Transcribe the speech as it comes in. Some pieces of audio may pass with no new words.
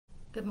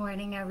Good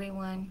morning,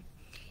 everyone.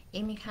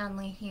 Amy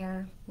Conley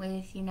here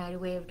with United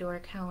Way of Door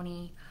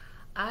County.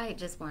 I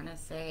just want to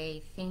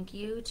say thank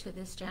you to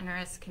this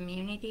generous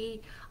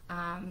community.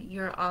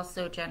 You're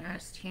also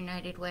generous to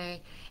United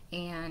Way.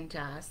 And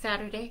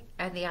Saturday,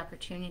 I had the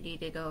opportunity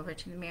to go over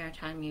to the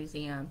Maritime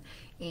Museum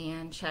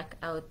and check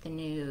out the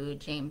new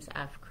James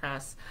F.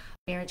 Kress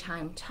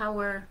Maritime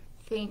Tower.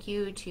 Thank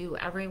you to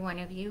every one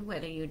of you,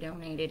 whether you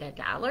donated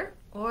 $1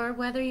 or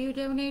whether you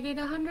donated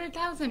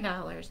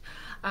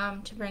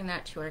 $100,000 to bring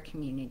that to our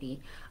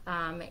community.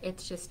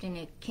 It's just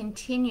a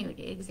continued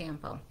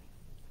example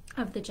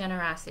of the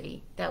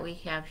generosity that we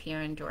have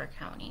here in Door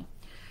County.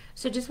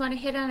 So just want to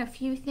hit on a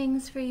few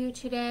things for you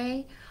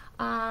today.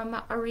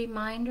 A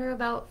reminder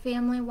about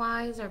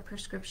FamilyWise, our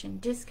prescription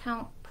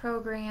discount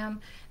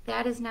program.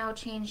 That has now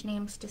changed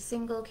names to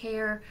Single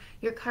Care.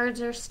 Your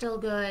cards are still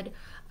good,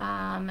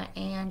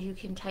 and you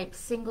can type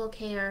Single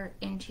Care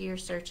into your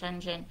search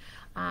engine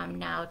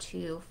now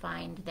to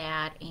find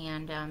that.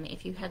 And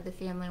if you have the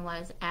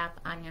FamilyWise app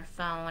on your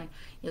phone,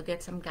 you'll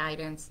get some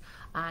guidance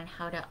on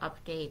how to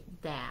update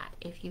that.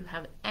 If you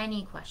have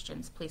any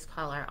questions, please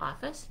call our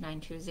office,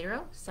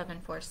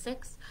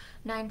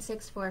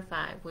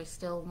 920-746-9645. We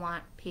still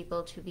want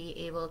people to be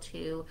able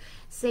to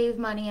save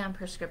money on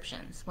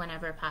prescriptions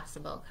whenever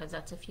possible, because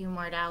that's a few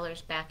more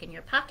dollars back in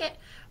your pocket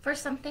for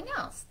something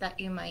else that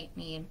you might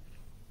need.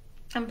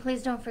 And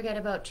please don't forget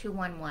about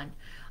 211.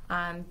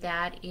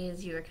 That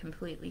is your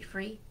completely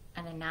free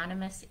and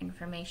anonymous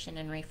information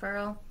and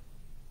referral.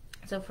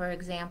 So for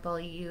example,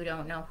 you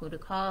don't know who to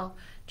call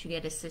to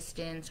get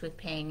assistance with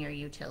paying your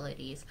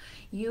utilities.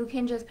 You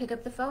can just pick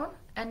up the phone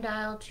and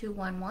dial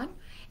 211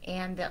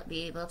 and they'll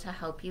be able to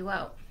help you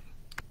out.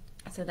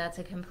 So that's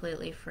a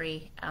completely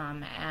free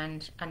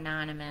and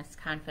anonymous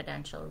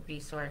confidential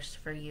resource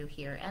for you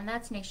here, and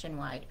that's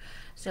nationwide.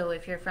 So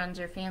if your friends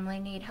or family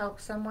need help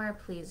somewhere,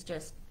 please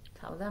just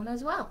tell them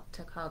as well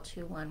to call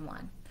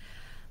 211.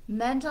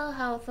 Mental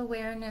Health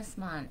Awareness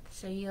Month.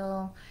 So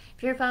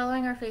if you're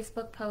following our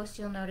Facebook post,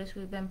 you'll notice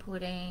we've been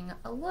putting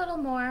a little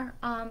more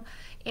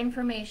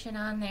information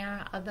on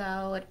there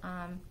about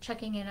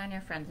checking in on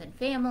your friends and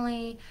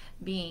family,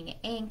 being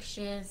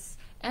anxious,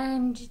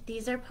 and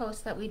these are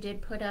posts that we did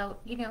put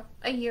out,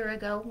 a year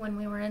ago when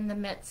we were in the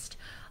midst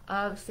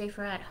of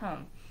Safer at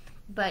Home.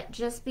 But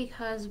just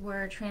because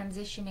we're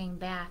transitioning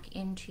back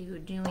into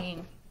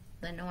doing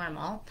the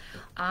normal,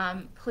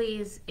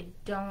 please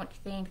don't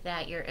think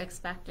that you're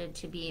expected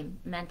to be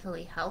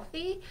mentally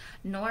healthy,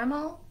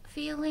 normal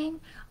feeling.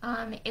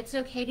 It's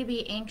okay to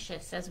be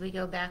anxious as we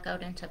go back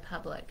out into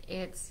public.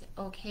 It's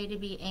okay to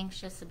be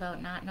anxious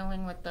about not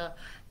knowing what the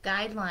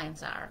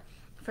guidelines are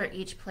for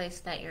each place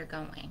that you're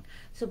going.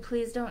 So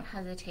please don't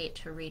hesitate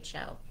to reach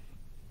out.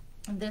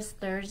 This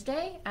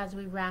Thursday, as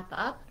we wrap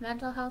up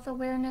Mental Health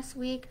Awareness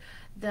Week,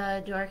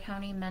 the Door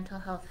County Mental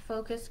Health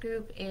Focus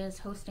Group is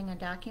hosting a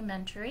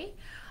documentary,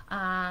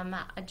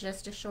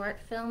 just a short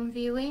film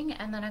viewing,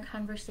 and then a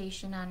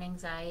conversation on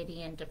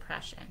anxiety and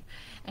depression.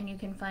 And you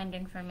can find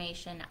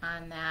information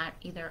on that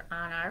either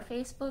on our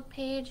Facebook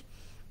page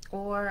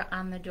or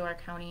on the Door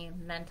County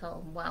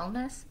Mental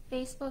Wellness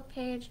Facebook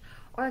page,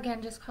 or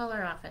again, just call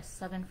our office,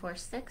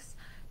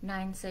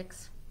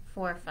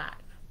 746-9645.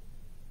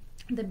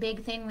 The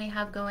big thing we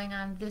have going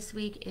on this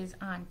week is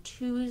on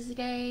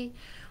Tuesday.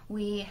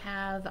 We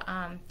have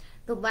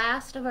the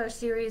last of our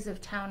series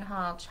of Town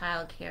Hall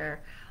childcare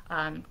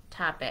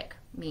topic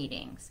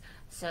meetings.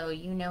 So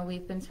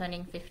we've been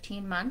spending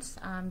 15 months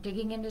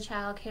digging into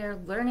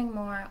childcare, learning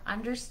more,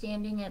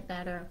 understanding it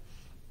better.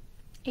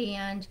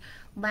 And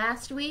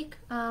last week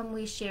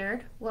we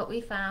shared what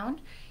we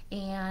found,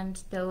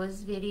 and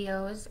those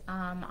videos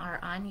are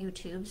on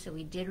YouTube. So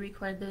we did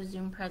record those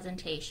Zoom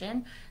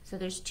presentation. So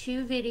there's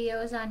 2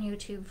 videos on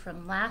YouTube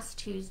from last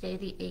Tuesday,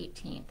 the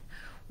 18th.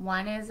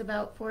 One is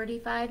about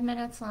 45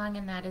 minutes long,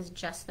 and that is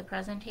just the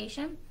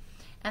presentation.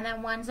 And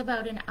then one's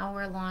about an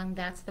hour long.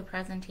 That's the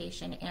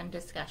presentation and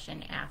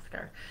discussion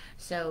after.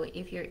 So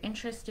if you're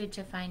interested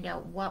to find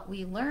out what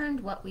we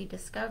learned, what we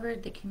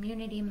discovered, the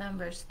community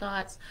members'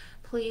 thoughts,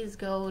 please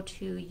go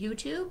to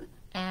YouTube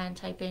and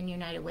type in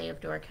United Way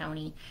of Door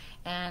County,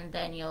 and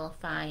then you'll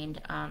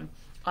find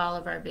all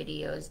of our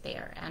videos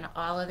there. And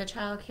all of the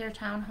child care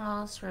town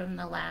halls from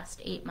the last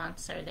 8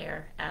 months are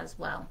there as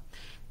well.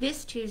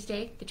 This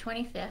Tuesday, the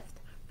 25th,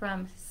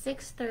 from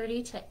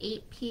 6:30 to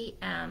 8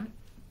 p.m.,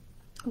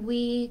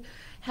 we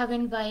have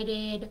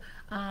invited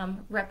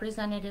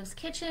Representatives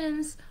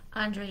Kitchens,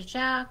 Andre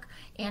Jacques,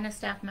 and a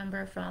staff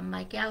member from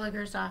Mike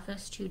Gallagher's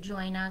office to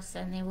join us,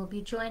 and they will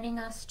be joining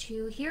us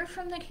to hear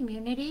from the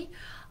community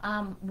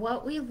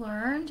what we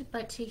learned,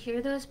 but to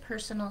hear those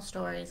personal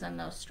stories and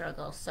those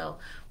struggles. So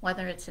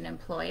whether it's an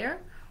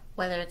employer,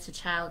 whether it's a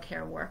child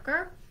care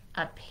worker,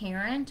 a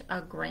parent,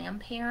 a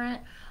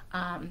grandparent,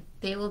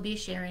 they will be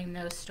sharing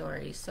those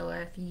stories. So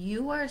if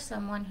you are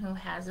someone who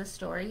has a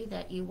story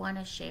that you want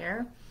to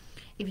share,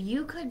 If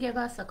you could give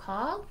us a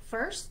call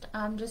first,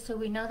 just so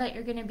we know that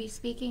you're going to be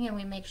speaking and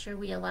we make sure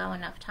we allow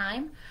enough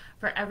time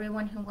for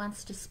everyone who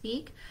wants to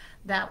speak,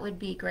 that would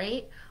be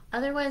great.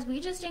 Otherwise,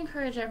 we just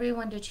encourage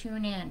everyone to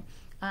tune in.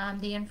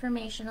 The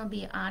information will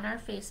be on our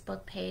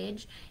Facebook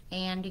page.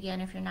 And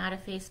again, if you're not a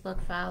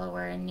Facebook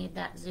follower and need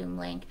that Zoom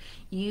link,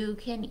 you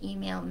can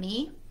email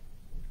me,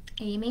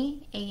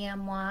 Amy,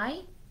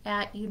 AMY,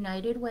 at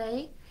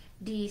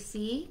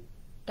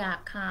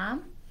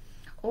UnitedWayDC.com,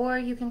 or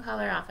you can call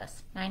our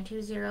office,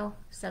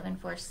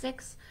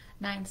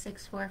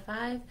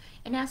 920-746-9645,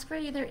 and ask for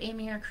either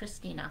Amy or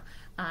Christina,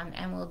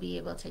 and we'll be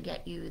able to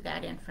get you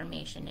that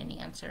information and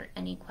answer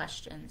any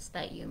questions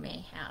that you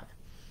may have.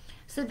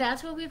 So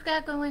that's what we've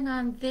got going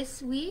on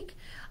this week.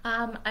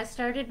 I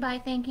started by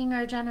thanking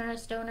our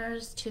generous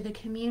donors to the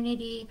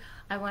community.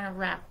 I want to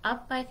wrap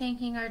up by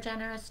thanking our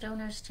generous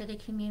donors to the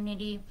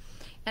community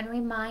and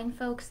remind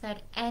folks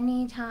that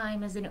any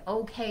time is an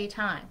okay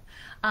time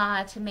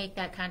to make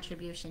that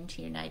contribution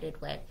to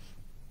United Way.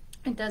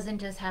 It doesn't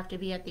just have to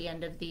be at the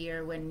end of the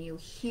year when you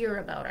hear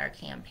about our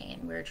campaign.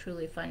 We're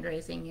truly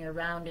fundraising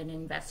year-round and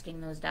investing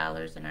those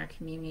dollars in our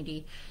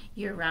community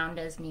year-round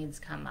as needs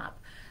come up.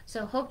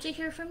 So hope to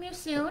hear from you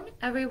soon.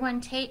 Everyone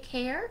take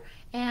care,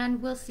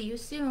 and we'll see you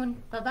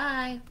soon.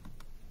 Bye-bye.